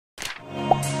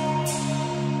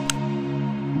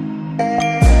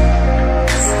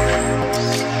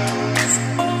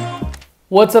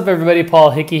What's up everybody,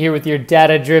 Paul Hickey here with your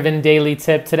data-driven daily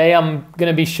tip. Today I'm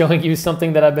going to be showing you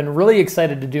something that I've been really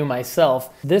excited to do myself.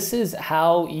 This is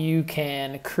how you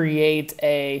can create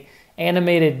a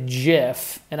animated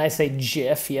GIF, and I say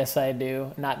GIF, yes I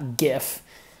do, not GIF.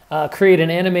 Create an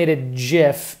animated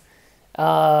GIF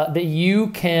that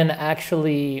you can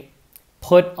actually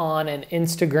put on an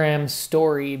Instagram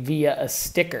story via a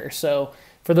sticker. So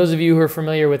for those of you who are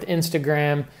familiar with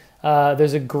Instagram,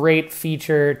 there's a great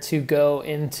feature to go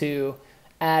into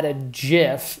add a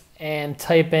GIF and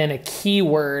type in a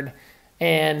keyword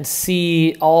and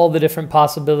see all the different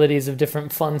possibilities of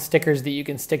different fun stickers that you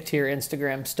can stick to your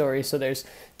Instagram story. So there's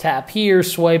tap here,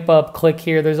 swipe up, click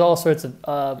here. There's all sorts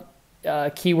of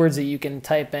keywords that you can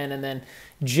type in, and then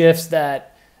GIFs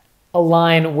that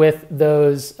align with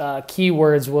those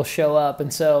keywords will show up.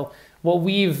 And so what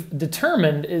we've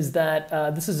determined is that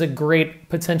this is a great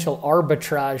potential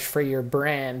arbitrage for your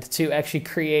brand to actually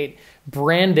create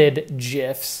branded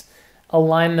GIFs,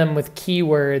 align them with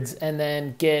keywords, and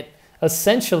then get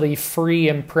essentially free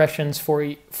impressions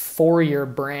for your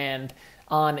brand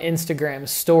on Instagram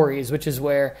stories, which is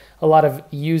where a lot of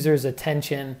users'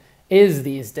 attention is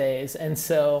these days. And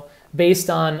so based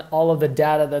on all of the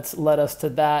data that's led us to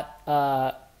that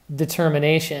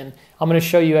determination, I'm going to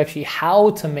show you actually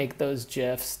how to make those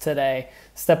GIFs today,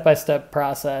 step-by-step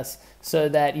process, so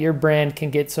that your brand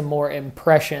can get some more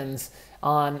impressions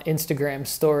on Instagram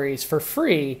stories for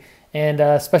free.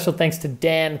 And special thanks to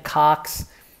Dan Cox.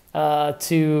 He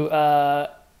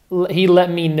let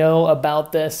me know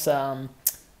about this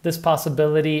this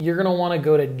possibility. You're going to want to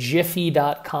go to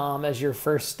giphy.com as your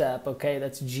first step, okay?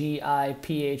 That's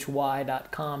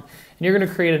giphy.com. And you're going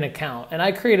to create an account. And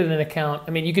I created an account. I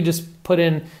mean, you could just put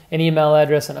in an email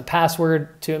address and a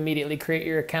password to immediately create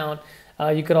your account.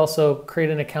 You could also create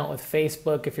an account with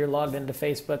Facebook if you're logged into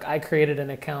Facebook. I created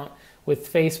an account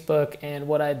with Facebook, and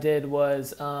what I did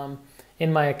was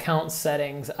in my account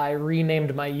settings, I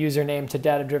renamed my username to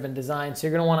Data Driven Design. So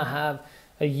you're going to want to have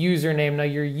a username. Now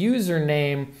your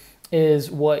username is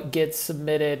what gets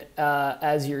submitted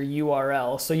as your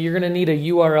URL. So you're going to need a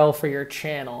URL for your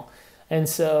channel. And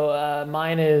so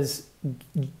mine is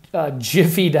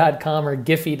giphy.com or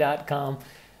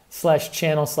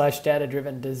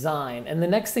giphy.com/channel/data-driven-design. And the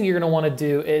next thing you're going to want to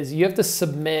do is you have to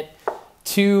submit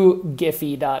to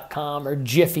giphy.com or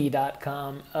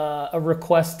giphy.com a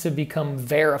request to become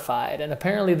verified. And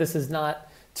apparently this is not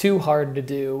too hard to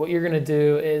do. What you're going to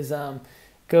do is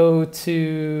go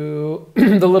to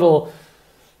the little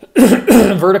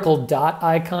vertical dot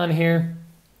icon here,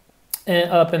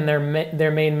 and up in their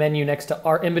main menu next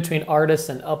to in between artists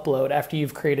and upload after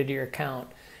you've created your account.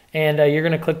 And you're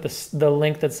going to click the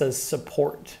link that says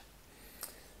support.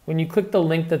 When you click the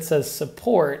link that says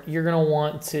support, you're going to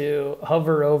want to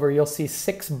hover over. You'll see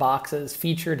 6 boxes,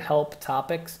 featured help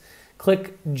topics.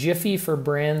 Click Giphy for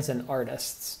brands and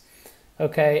artists.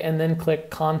 Okay, and then click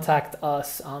Contact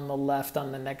Us on the left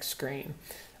on the next screen.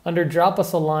 Under Drop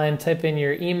Us a Line, type in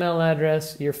your email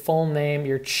address, your full name,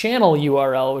 your channel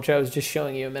URL, which I was just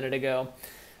showing you a minute ago,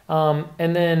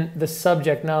 and then the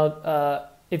subject. Now,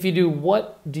 if you do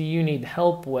what do you need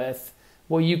help with,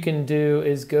 what you can do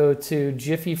is go to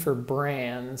Giphy for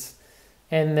brands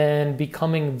and then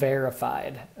becoming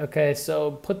verified. Okay, so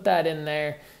put that in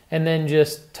there and then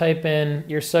just type in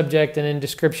your subject, and in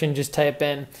description just type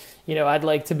in, you know, I'd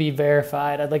like to be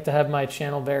verified. I'd like to have my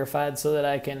channel verified so that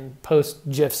I can post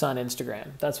GIFs on Instagram.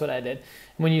 That's what I did.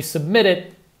 When you submit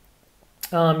it,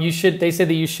 they say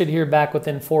that you should hear back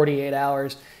within 48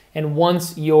 hours. And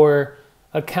once your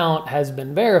account has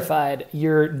been verified,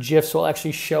 your GIFs will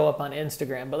actually show up on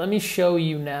Instagram. But let me show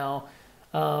you now.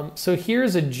 So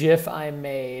here's a GIF I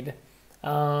made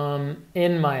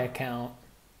in my account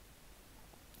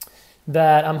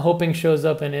that I'm hoping shows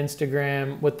up in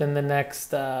Instagram within the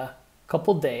next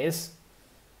couple days.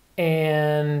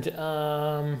 And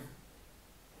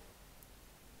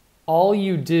all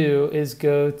you do is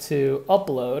go to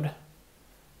upload,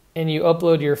 and you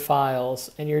upload your files,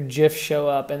 and your GIFs show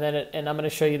up. And then and I'm going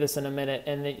to show you this in a minute.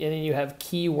 And then you have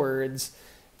keywords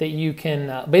that you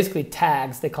can basically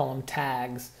tags. They call them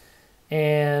tags.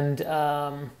 And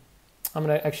I'm going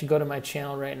to actually go to my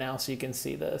channel right now so you can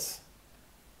see this.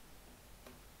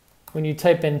 When you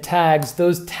type in tags,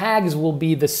 those tags will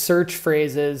be the search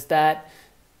phrases that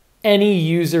any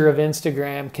user of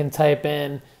Instagram can type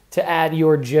in to add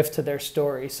your GIF to their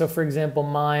story. So for example,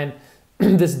 mine,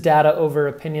 this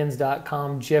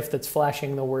dataoveropinions.com GIF that's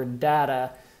flashing the word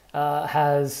data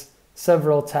has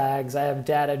several tags. I have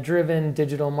data-driven,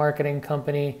 digital marketing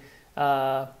company,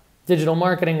 digital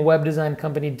marketing, web design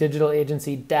company, digital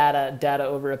agency, data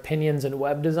over opinions, and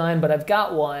web design. But I've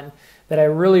got one that I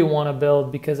really want to build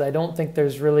because I don't think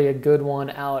there's really a good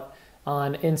one out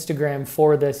on Instagram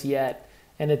for this yet.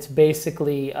 And it's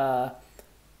basically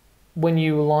when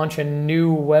you launch a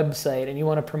new website and you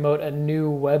want to promote a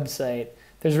new website,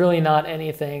 there's really not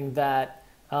anything that,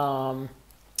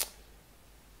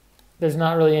 there's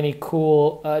not really any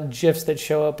cool GIFs that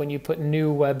show up when you put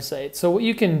new website. So what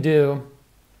you can do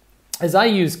is I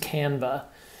use Canva.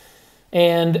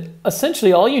 And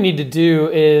essentially all you need to do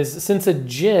is, since a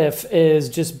GIF is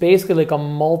just basically like a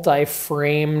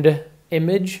multi-framed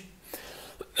image,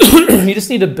 you just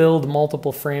need to build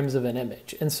multiple frames of an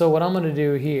image. And so what I'm going to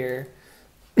do here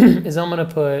is I'm going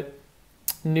to put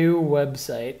new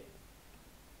website.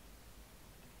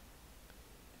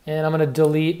 And I'm going to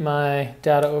delete my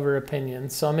data over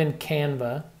opinions. So I'm in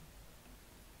Canva,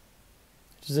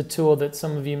 which is a tool that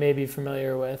some of you may be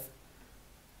familiar with.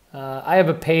 I have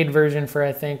a paid version for,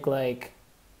 I think, like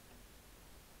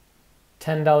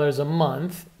 $10 a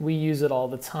month. We use it all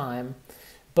the time.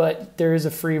 But there is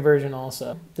a free version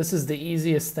also. This is the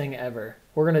easiest thing ever.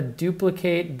 We're going to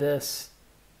duplicate this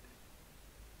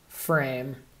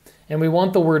frame. And we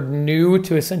want the word new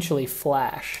to essentially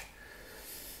flash.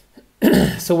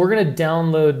 So we're going to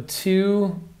download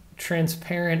 2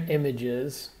 transparent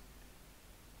images,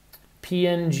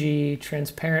 PNG,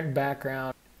 transparent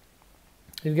background.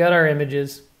 We've got our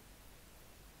images.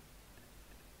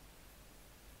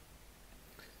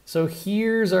 So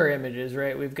here's our images,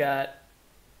 right? We've got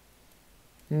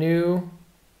new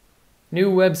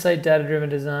website data-driven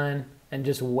design and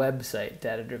just website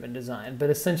data-driven design. But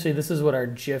essentially this is what our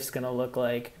GIF's going to look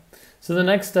like. So the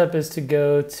next step is to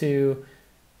go to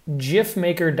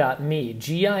gifmaker.me,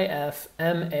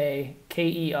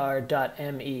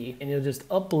 gifmaker.me, and you'll just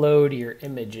upload your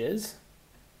images.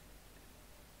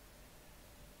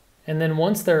 And then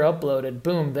once they're uploaded,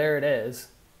 boom, there it is.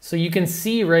 So you can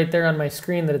see right there on my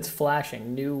screen that it's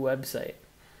flashing, new website.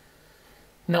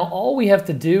 Now all we have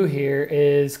to do here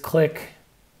is click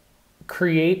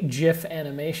create GIF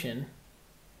animation,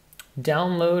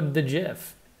 download the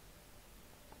GIF.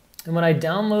 And when I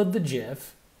download the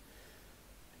GIF,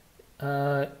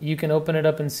 you can open it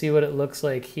up and see what it looks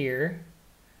like here.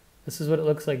 This is what it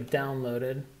looks like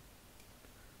downloaded.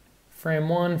 Frame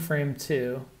 1, frame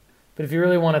 2. But if you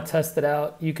really want to test it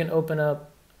out, you can open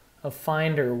up a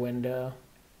Finder window.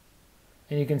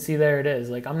 And you can see there it is.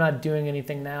 Like, I'm not doing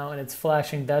anything now, and it's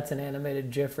flashing. That's an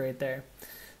animated GIF right there.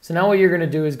 So now what you're going to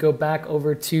do is go back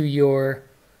over to your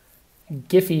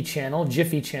Jiffy channel,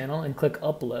 and click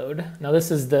Upload. Now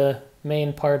this is the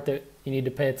main part that you need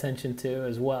to pay attention to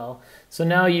as well. So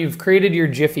now you've created your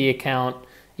Jiffy account,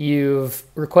 you've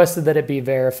requested that it be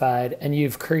verified, and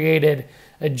you've created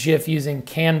a GIF using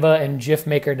Canva and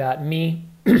gifmaker.me.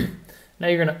 Now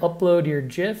you're going to upload your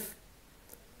GIF,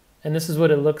 and this is what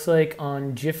it looks like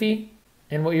on Jiffy.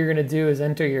 And what you're going to do is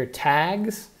enter your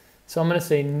tags. So I'm going to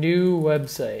say new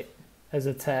website as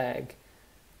a tag.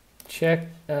 Check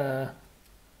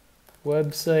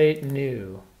website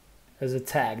new as a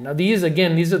tag. Now these,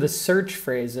 again, these are the search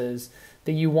phrases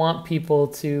that you want people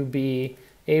to be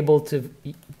able to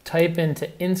type into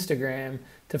Instagram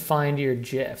to find your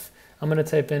GIF. I'm going to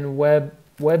type in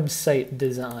website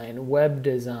design, web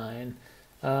design,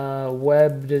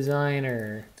 web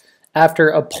designer. After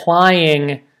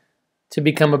applying to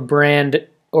become a brand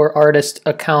or artist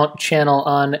account channel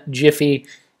on Jiffy,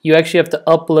 you actually have to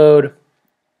upload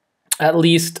at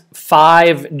least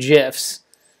 5 GIFs.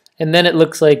 And then it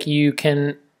looks like you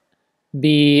can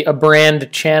be a brand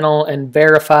channel and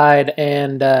verified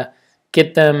and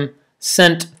get them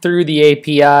sent through the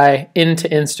API into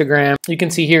Instagram. You can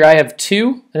see here I have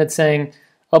 2, and it's saying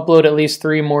upload at least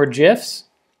 3 more GIFs,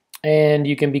 and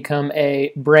you can become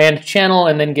a brand channel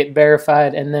and then get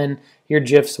verified, and then your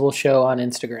GIFs will show on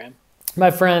Instagram.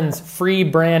 My friends, free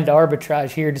brand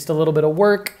arbitrage here, just a little bit of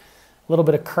work, a little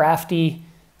bit of crafty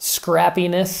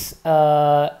scrappiness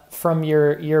from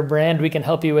your brand. We can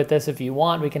help you with this if you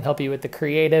want. We can help you with the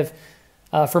creative.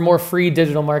 For more free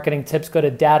digital marketing tips, go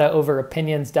to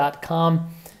dataoveropinions.com.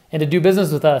 And to do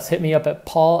business with us, hit me up at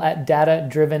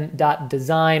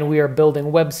paul@datadriven.design. We are building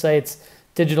websites,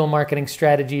 digital marketing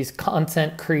strategies,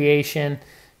 content creation,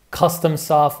 custom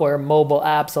software, mobile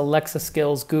apps, Alexa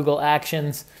skills, Google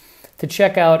Actions. To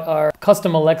check out our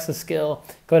custom Alexa skill,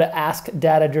 go to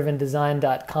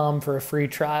askdatadrivendesign.com for a free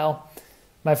trial.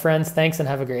 My friends, thanks and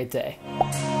have a great day.